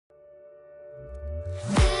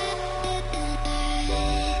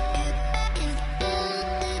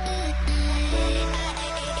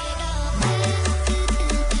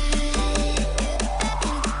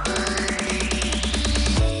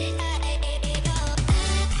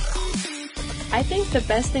I think the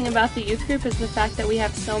best thing about the youth group is the fact that we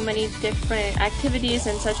have so many different activities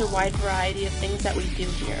and such a wide variety of things that we do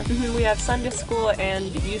here. We have Sunday school and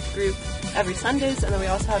youth group every Sundays, and then we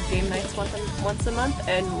also have game nights once a month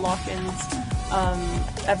and lock-ins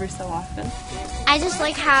every so often. I just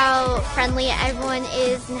like how friendly everyone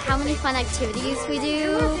is and how many fun activities we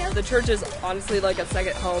do. The church is honestly like a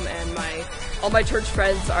second home, and all my church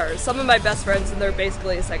friends are some of my best friends, and they're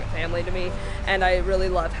basically a second family to me. And I really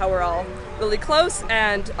love how we're all really close,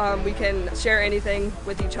 and we can share anything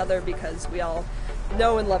with each other because we all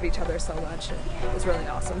know and love each other so much. It's really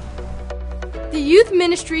awesome. The youth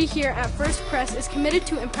ministry here at First Pres is committed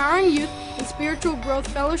to empowering youth in spiritual growth,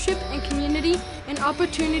 fellowship, and community, and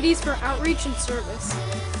opportunities for outreach and service.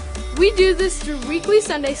 We do this through weekly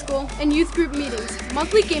Sunday school and youth group meetings,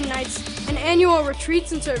 monthly game nights, and annual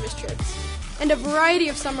retreats and service trips, and a variety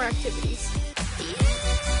of summer activities.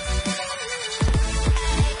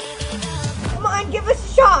 Come on, give us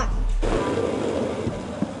a shot!